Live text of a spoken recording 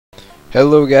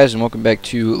Hello guys, and welcome back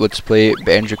to Let's Play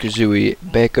Banjo-Kazooie.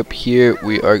 Back up here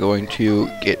we are going to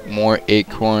get more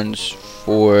acorns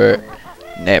for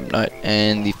Nabnut,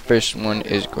 and the first one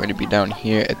is going to be down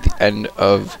here at the end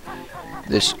of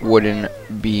this wooden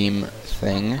beam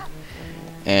thing.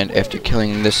 And after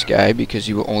killing this guy, because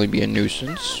he will only be a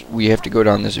nuisance, we have to go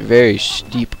down this very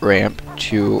steep ramp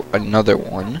to another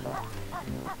one.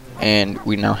 And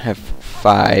we now have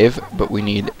 5, but we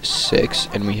need 6,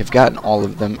 and we have gotten all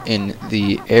of them in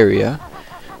the area.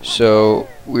 So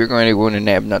we're going to go into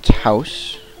Nabnut's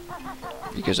house,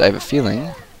 because I have a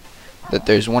feeling that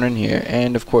there's one in here,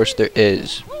 and of course there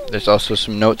is. There's also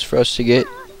some notes for us to get,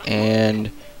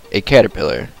 and a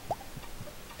caterpillar.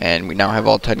 And we now have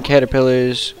all 10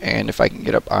 caterpillars, and if I can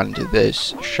get up onto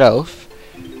this shelf,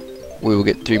 we will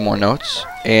get 3 more notes,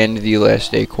 and the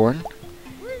last acorn.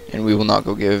 And we will now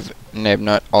go give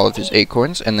Nabnut all of his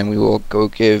acorns, and then we will go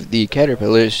give the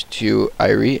caterpillars to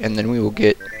Irie, and then we will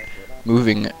get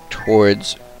moving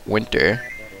towards winter,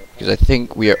 because I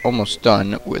think we are almost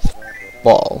done with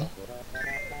fall.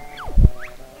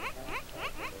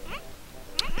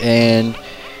 And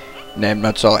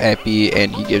Nabnut's all happy,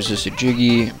 and he gives us a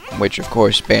jiggy, which of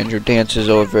course Banjo dances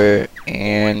over,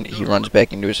 and he runs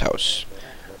back into his house.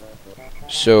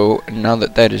 So now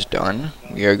that that is done,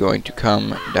 we are going to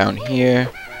come down here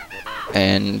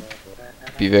and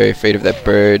be very afraid of that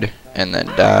bird, and then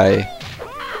die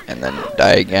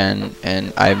again,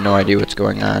 and I have no idea what's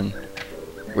going on.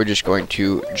 We're just going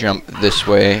to jump this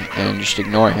way and just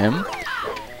ignore him.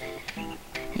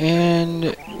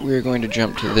 And we're going to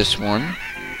jump to this one.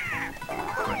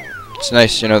 It's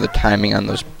nice to know the timing on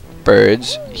those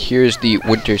birds. Here's the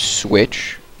winter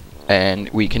switch, and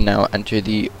we can now enter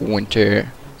the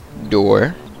winter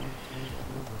door.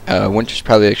 Winter's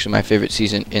probably actually my favorite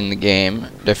season in the game.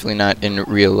 Definitely not in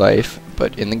real life,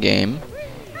 but in the game.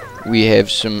 We have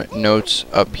some notes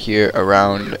up here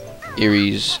around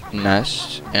Irie's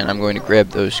nest, and I'm going to grab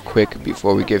those quick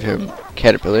before we give him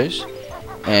caterpillars.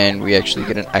 And we actually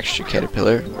get an extra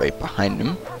caterpillar right behind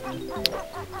him.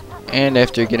 And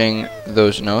after getting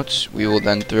those notes, we will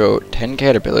then throw 10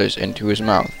 caterpillars into his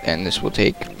mouth, and this will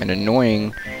take an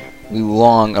annoyingly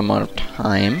long amount of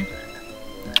time,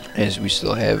 as we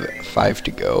still have 5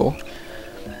 to go.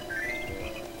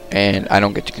 And I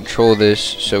don't get to control this,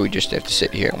 so we just have to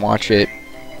sit here and watch it.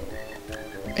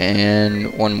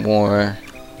 And one more,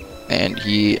 and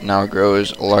he now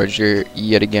grows larger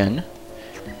yet again.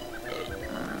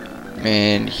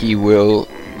 And he will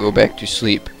go back to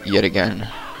sleep yet again.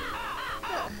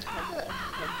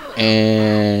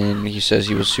 And he says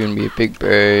he will soon be a big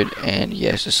bird, and he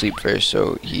has to sleep first,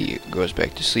 so he goes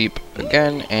back to sleep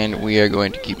again. And we are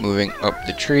going to keep moving up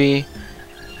the tree,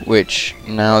 which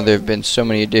now there have been so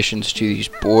many additions to these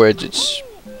boards, it's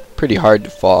pretty hard to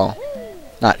fall.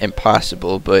 Not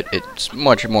impossible, but it's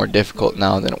much more difficult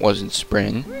now than it was in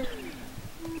spring.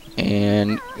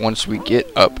 And once we get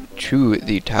up to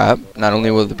the top, not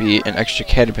only will there be an extra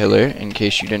caterpillar in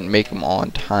case you didn't make them all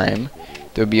on time,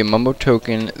 there will be a Mumbo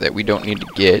token that we don't need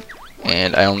to get,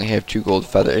 and I only have 2 gold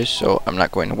feathers, so I'm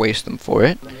not going to waste them for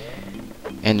it.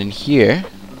 And in here,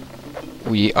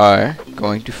 we are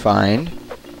going to find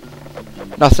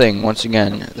nothing once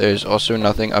again. There's also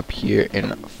nothing up here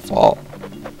in fall.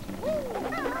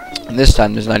 And this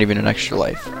time, there's not even an extra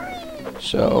life.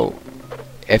 So,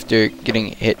 after getting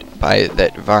hit by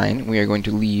that vine, we are going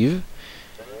to leave.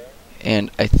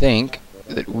 And I think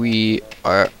that we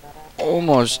are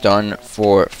almost done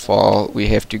for fall. We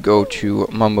have to go to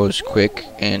Mumbo's quick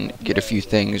and get a few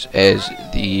things as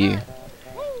the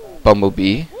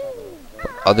bumblebee.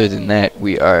 But other than that,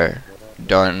 we are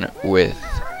done with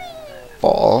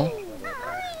fall.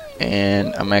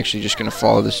 And I'm actually just going to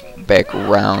follow this back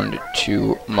around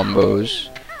to Mumbo's.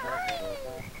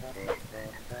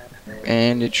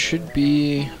 And it should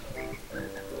be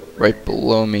right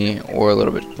below me, or a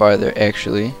little bit farther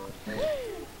actually.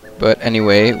 But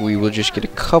anyway, we will just get a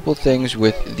couple things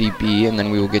with the bee, and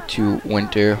then we will get to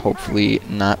winter, hopefully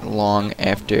not long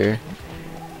after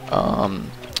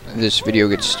this video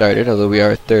gets started, although we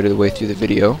are a third of the way through the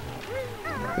video.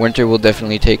 Winter will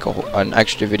definitely take an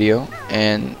extra video,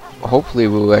 and hopefully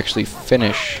we will actually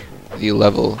finish the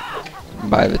level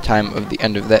by the time of the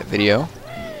end of that video.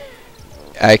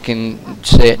 I can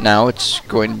say it now, it's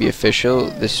going to be official.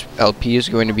 This LP is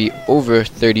going to be over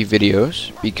 30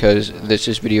 videos, because this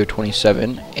is video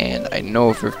 27, and I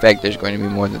know for a fact there's going to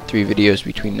be more than 3 videos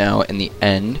between now and the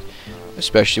end,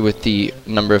 especially with the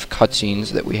number of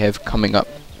cutscenes that we have coming up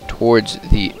towards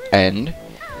the end.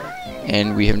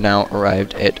 And we have now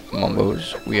arrived at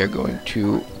Mumbo's. We are going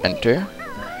to enter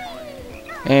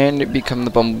and become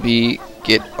the bumblebee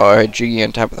get our Jiggy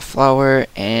on top of the flower,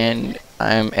 and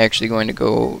I'm actually going to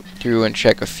go through and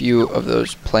check a few of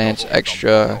those plants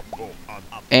extra,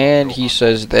 and he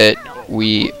says that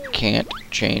we can't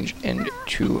change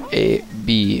into a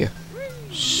bee,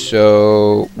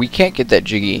 so we can't get that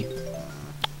Jiggy.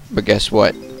 But guess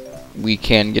what? We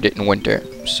can get it in winter,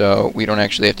 so we don't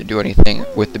actually have to do anything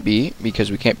with the bee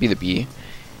because we can't be the bee.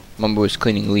 Mumbo is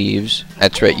cleaning leaves.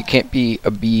 That's right, you can't be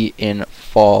a bee in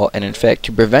fall, and in fact,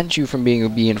 to prevent you from being a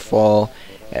bee in fall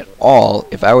at all,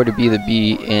 if I were to be the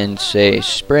bee in, say,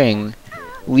 spring,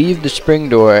 leave the spring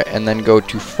door and then go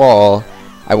to fall,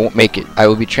 I won't make it. I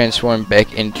will be transformed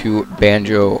back into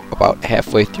Banjo about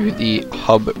halfway through the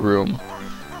hub room.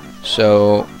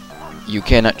 So you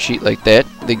cannot cheat like that.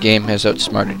 The game has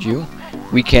outsmarted you.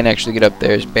 We can't actually get up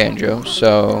there as Banjo,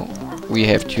 so we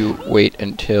have to wait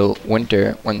until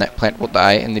winter when that plant will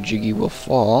die and the Jiggy will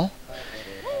fall.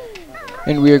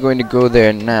 And we are going to go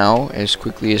there now as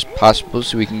quickly as possible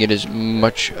so we can get as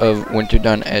much of winter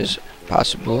done as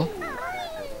possible.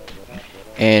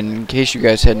 And in case you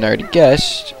guys hadn't already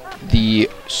guessed, the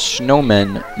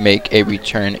snowmen make a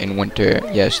return in winter.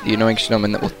 Yes, the annoying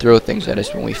snowmen that will throw things at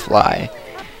us when we fly.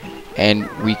 And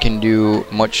we can do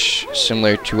much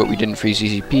similar to what we did in Freeze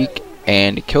Easy Peak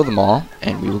and kill them all,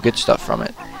 and we will get stuff from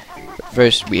it. But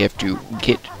first, we have to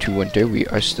get to winter. We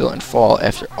are still in fall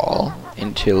after all,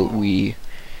 until we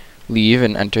leave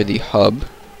and enter the hub.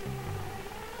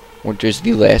 Winter is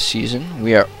the last season.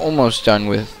 We are almost done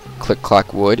with Click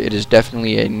Clock Wood. It is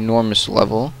definitely an enormous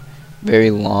level,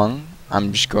 very long.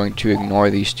 I'm just going to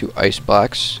ignore these 2 ice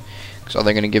blocks, because all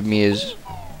they're going to give me is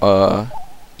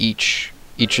each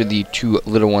of the 2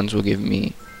 little ones will give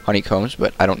me honeycombs,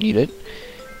 but I don't need it.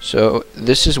 So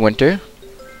this is winter.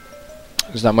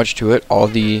 There's not much to it. All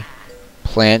the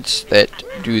plants that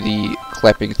do the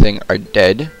clapping thing are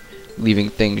dead, leaving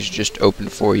things just open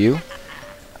for you.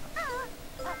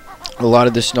 A lot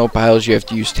of the snow piles you have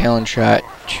to use Talon Shot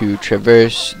to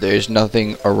traverse. There's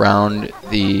nothing around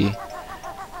the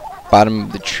bottom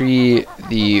of the tree.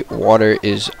 The water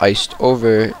is iced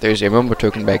over. There's a Mumbo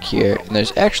token back here, and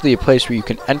there's actually a place where you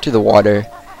can enter the water,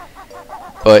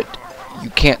 but you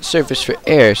can't surface for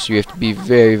air, so you have to be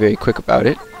very, very quick about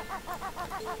it.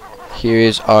 Here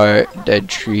is our dead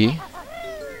tree,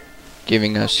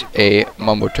 giving us a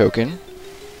Mumbo token,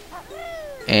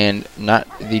 and not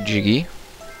the Jiggy.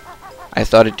 I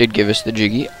thought it did give us the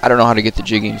Jiggy. I don't know how to get the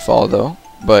Jiggy in fall, though,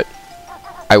 but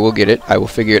I will get it. I will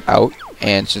figure it out,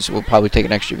 and since it will probably take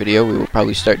an extra video, we will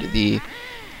probably start the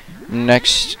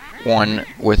next one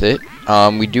with it.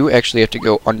 We do actually have to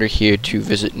go under here to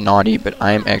visit Naughty, but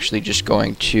I'm actually just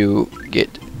going to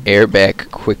get air back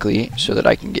quickly so that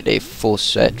I can get a full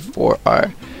set for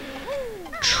our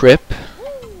trip.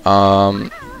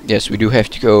 Yes, we do have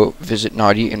to go visit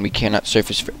Naughty, and we cannot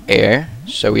surface for air,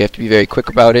 so we have to be very quick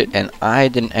about it, and I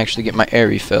didn't actually get my air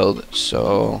refilled,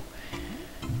 so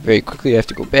very quickly I have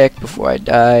to go back before I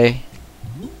die,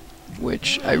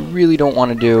 which I really don't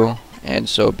want to do. And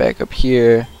so back up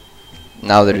here,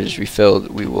 now that it is refilled,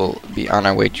 we will be on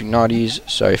our way to Naughty's.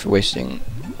 Sorry for wasting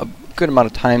a good amount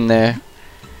of time there.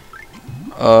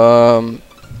 Other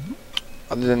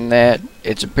than that,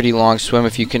 it's a pretty long swim.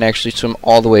 If you can actually swim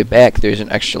all the way back, there's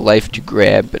an extra life to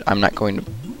grab, but I'm not going to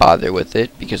bother with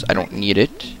it because I don't need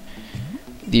it.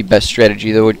 The best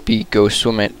strategy though would be go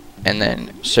swim it and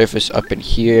then surface up in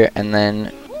here, and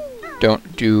then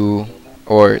don't do,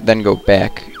 or then go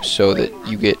back so that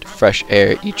you get fresh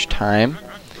air each time.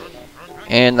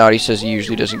 And Naughty says he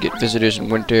usually doesn't get visitors in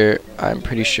winter. I'm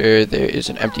pretty sure there is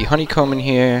an empty honeycomb in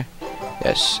here.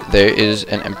 Yes, there is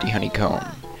an empty honeycomb.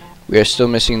 We are still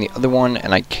missing the other one,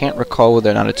 and I can't recall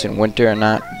whether or not it's in winter or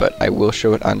not, but I will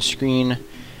show it on screen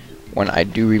when I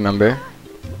do remember.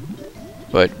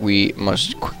 But we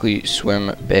must quickly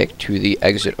swim back to the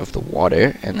exit of the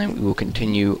water, and then we will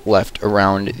continue left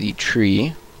around the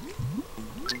tree.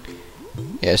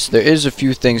 Yes, there is a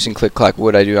few things in Click Clock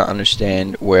Wood I do not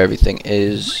understand where everything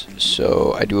is,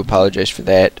 so I do apologize for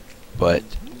that, but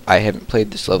I haven't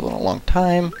played this level in a long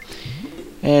time.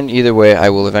 And either way, I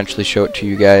will eventually show it to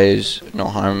you guys. No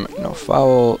harm, no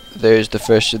foul. There's the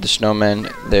first of the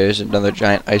snowmen. There's another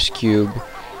giant ice cube.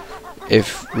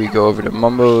 If we go over to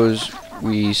Mumbo's,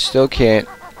 we still can't.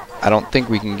 I don't think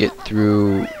we can get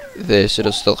through this.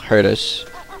 It'll still hurt us.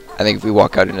 I think if we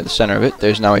walk out into the center of it,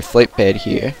 there's now a flight pad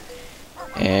here.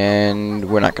 And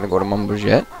we're not going to go to Mumbo's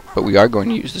yet, but we are going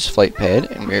to use this flight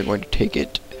pad, and we are going to take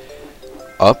it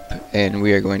up, and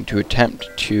we are going to attempt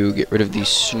to get rid of these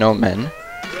snowmen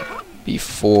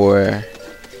before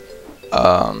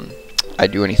I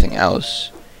do anything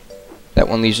else. That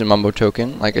one leaves a Mumbo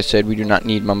token. Like I said, we do not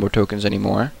need Mumbo tokens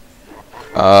anymore.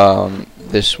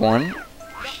 this one.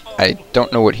 I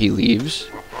don't know what he leaves.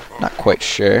 Not quite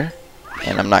sure.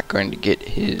 And I'm not going to get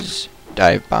his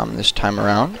dive bomb this time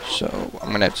around, so I'm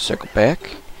going to have to circle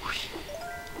back.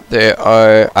 There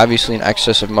are obviously an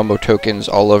excess of Mumbo tokens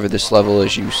all over this level,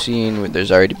 as you've seen.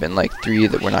 There's already been like 3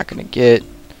 that we're not going to get.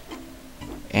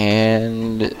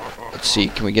 And let's see,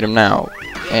 can we get him now?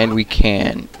 And we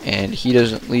can. And he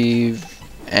doesn't leave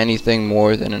anything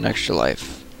more than an extra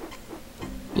life.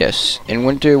 Yes, in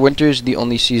winter is the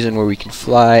only season where we can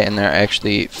fly, and there are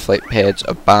actually flight pads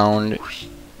abound.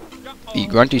 The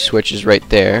grunty switch is right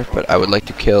there, but I would like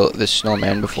to kill this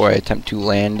snowman before I attempt to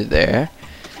land there.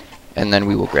 And then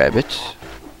we will grab it.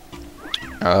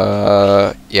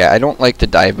 Yeah, I don't like the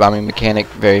dive bombing mechanic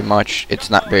very much. It's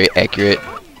not very accurate.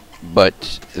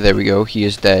 But there we go, he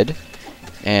is dead.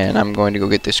 And I'm going to go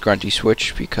get this grunty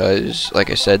switch because, like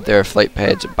I said, there are flight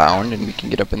pads abound and we can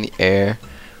get up in the air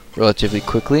relatively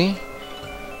quickly.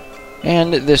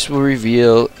 And this will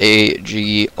reveal a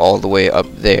Jiggy all the way up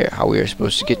there. How we are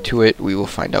supposed to get to it, we will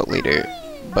find out later.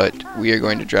 But we are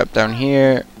going to drop down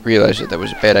here, realize that that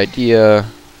was a bad idea,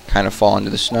 kind of fall into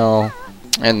the snow,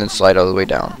 and then slide all the way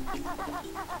down.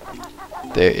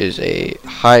 There is a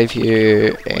hive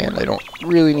here, and I don't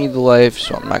really need the life,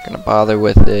 so I'm not going to bother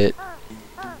with it.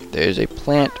 There's a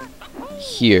plant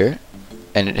here,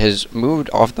 and it has moved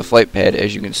off the flight pad,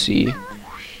 as you can see,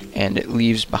 and it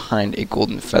leaves behind a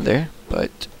golden feather,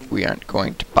 but we aren't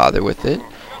going to bother with it.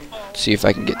 Let's see if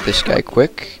I can get this guy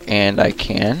quick, and I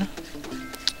can.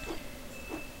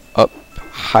 Up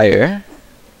higher,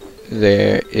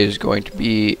 there is going to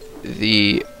be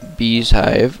the bee's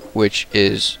hive, which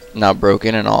is now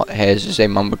broken, and all it has is a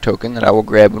Mumbo token that I will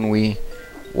grab when we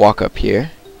walk up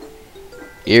here.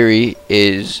 Eerie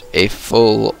is a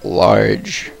full,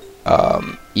 large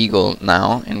eagle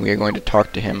now, and we are going to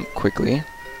talk to him quickly.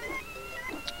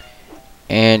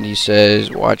 And he says,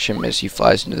 watch him as he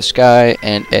flies into the sky,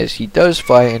 and as he does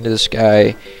fly into the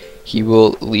sky, he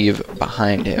will leave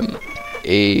behind him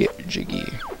a Jiggy.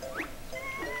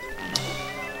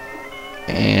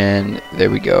 And there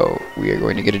we go. We are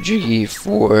going to get a Jiggy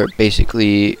for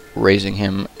basically raising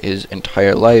him his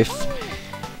entire life.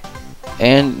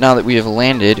 And now that we have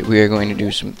landed, we are going to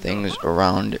do some things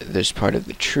around this part of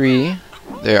the tree.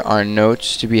 There are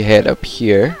notes to be had up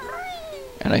here,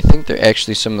 and I think they're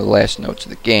actually some of the last notes of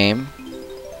the game.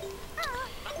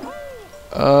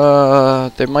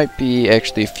 There might be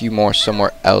actually a few more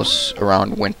somewhere else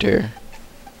around winter.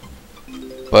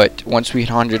 But once we hit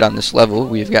 100 on this level,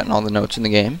 we've gotten all the notes in the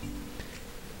game.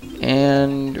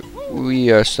 And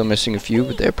we are still missing a few,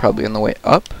 but they're probably on the way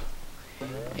up.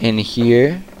 In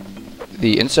here,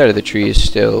 the inside of the tree is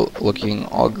still looking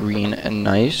all green and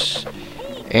nice.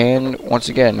 And once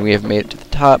again, we have made it to the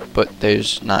top, but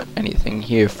there's not anything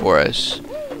here for us.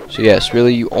 So yes,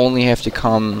 really you only have to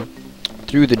come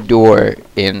through the door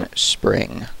in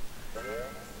spring.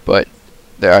 But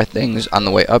there are things on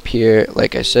the way up here.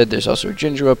 Like I said, there's also a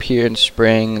ginger up here in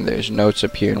spring. There's notes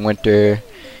up here in winter,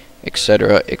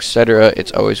 etc., etc.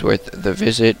 It's always worth the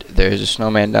visit. There's a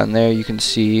snowman down there you can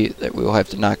see that we will have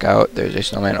to knock out. There's a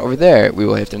snowman over there we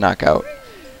will have to knock out.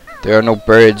 There are no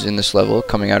birds in this level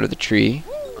coming out of the tree.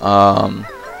 I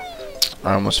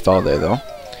almost fell there though.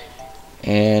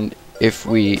 And if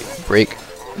we break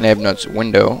Nabnut's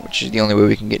window, which is the only way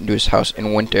we can get into his house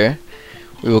in winter,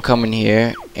 we will come in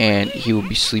here and he will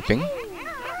be sleeping.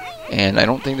 And I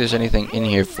don't think there's anything in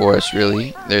here for us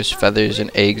really. There's feathers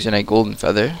and eggs and a golden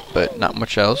feather, but not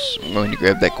much else. I'm going to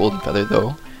grab that golden feather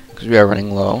though, because we are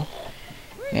running low.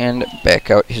 And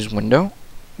back out his window.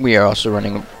 We are also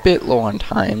running a bit low on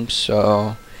time,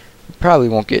 so we probably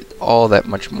won't get all that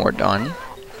much more done.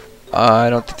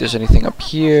 I don't think there's anything up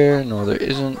here. No, there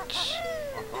isn't.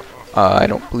 I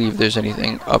don't believe there's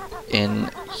anything up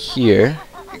in here.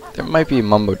 There might be a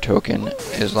Mumbo token,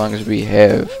 as long as we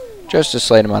have just a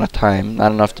slight amount of time,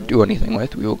 not enough to do anything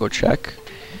with. We will go check.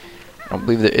 I don't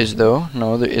believe there is though.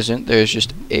 No, there isn't. There's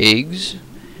just eggs.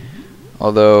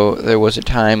 Although there was a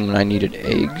time when I needed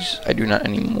eggs. I do not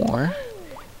anymore.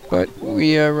 But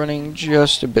we are running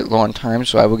just a bit low on time,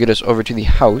 so I will get us over to the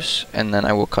house, and then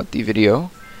I will cut the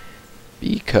video,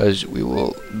 because we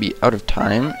will be out of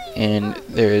time, and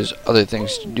there's other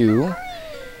things to do.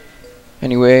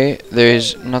 Anyway,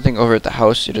 there's nothing over at the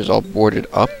house. It is all boarded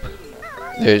up.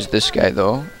 There's this guy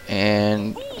though,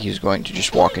 and he's going to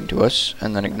just walk into us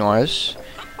and then ignore us.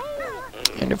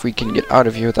 And if we can get out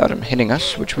of here without him hitting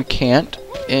us, which we can't,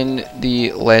 in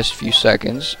the last few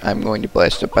seconds, I'm going to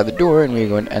blast up by the door and we're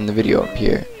going to end the video up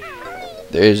here.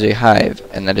 There is a hive,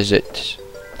 and that is it.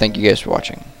 Thank you guys for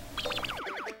watching.